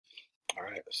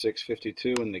right,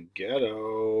 652 in the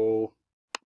ghetto.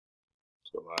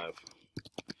 Let's go live.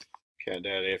 Cat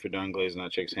Daddy, after done glazing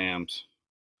that chick's hams.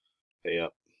 Pay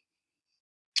up.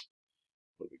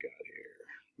 What do we got here?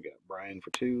 We got Brian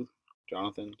for 2,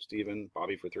 Jonathan, Steven,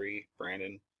 Bobby for 3,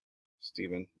 Brandon,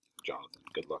 Steven, Jonathan.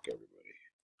 Good luck, everybody.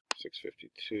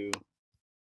 652.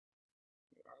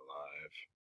 We are live.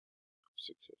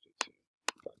 652.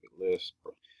 Copy list.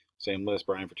 Same list.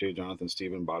 Brian for 2, Jonathan,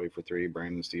 Steven, Bobby for 3,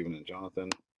 Brandon, Steven, and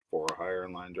Jonathan. 4 or higher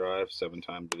in line drive. 7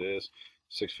 times it is.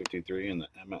 653 in the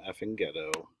Emma effing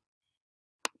ghetto.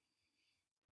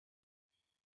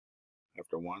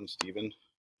 After 1, Steven.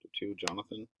 For 2,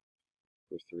 Jonathan.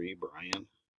 For 3, Brian.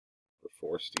 For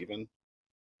 4, Steven.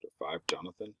 For 5,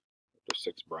 Jonathan. After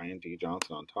 6, Brian D.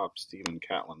 Johnson on top. Steven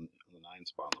Catlin on the 9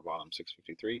 spot on the bottom.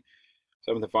 653.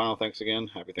 7th and final. Thanks again.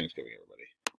 Happy Thanksgiving, everybody.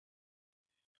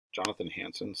 Jonathan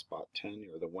Hanson, spot 10.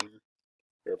 You're the winner.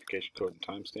 Verification code and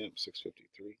timestamp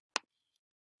 653.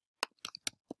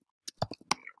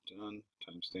 We are done.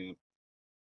 Timestamp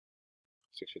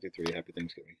 653. Happy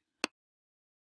Thanksgiving.